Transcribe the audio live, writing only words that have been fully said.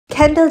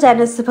Kendall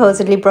Jenner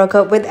supposedly broke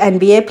up with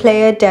NBA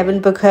player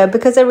Devin Booker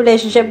because their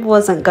relationship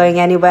wasn't going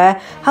anywhere.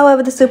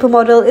 However, the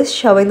supermodel is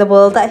showing the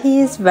world that he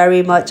is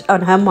very much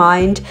on her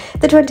mind.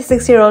 The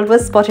 26-year-old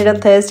was spotted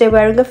on Thursday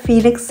wearing a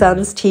Pheonix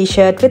Suns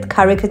t-shirt with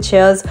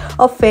caricatures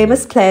of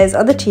famous players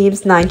on the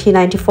team's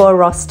 1994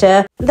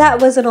 roster.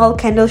 That wasn't all.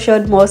 Kendall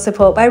showed more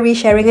support by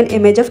resharing an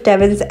image of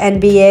Devin's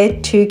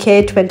NBA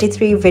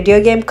 2K23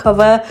 video game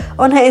cover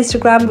on her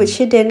Instagram, which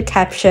she didn't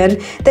caption.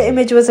 The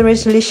image was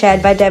originally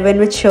shared by Devin,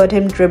 which showed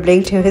him dribbling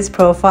to his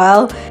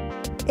profile.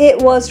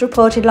 It was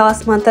reported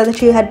last month that the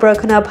two had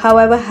broken up,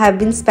 however, have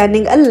been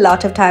spending a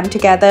lot of time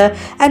together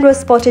and were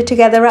spotted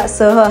together at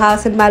Soho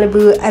House in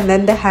Malibu and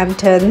then the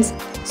Hamptons.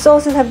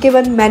 Sources have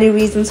given many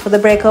reasons for the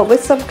breakup,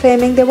 with some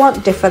claiming they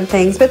want different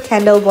things, with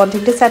Kendall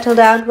wanting to settle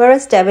down,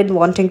 whereas Devin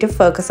wanting to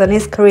focus on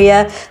his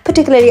career,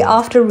 particularly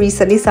after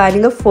recently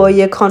signing a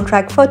 4-year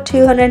contract for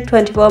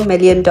 $224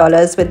 million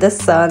with the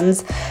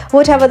Suns.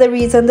 Whatever the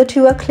reason, the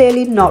two are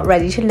clearly not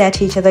ready to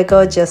let each other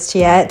go just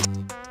yet.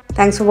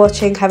 Thanks for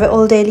watching. Have it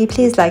all daily.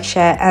 Please like,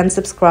 share and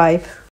subscribe.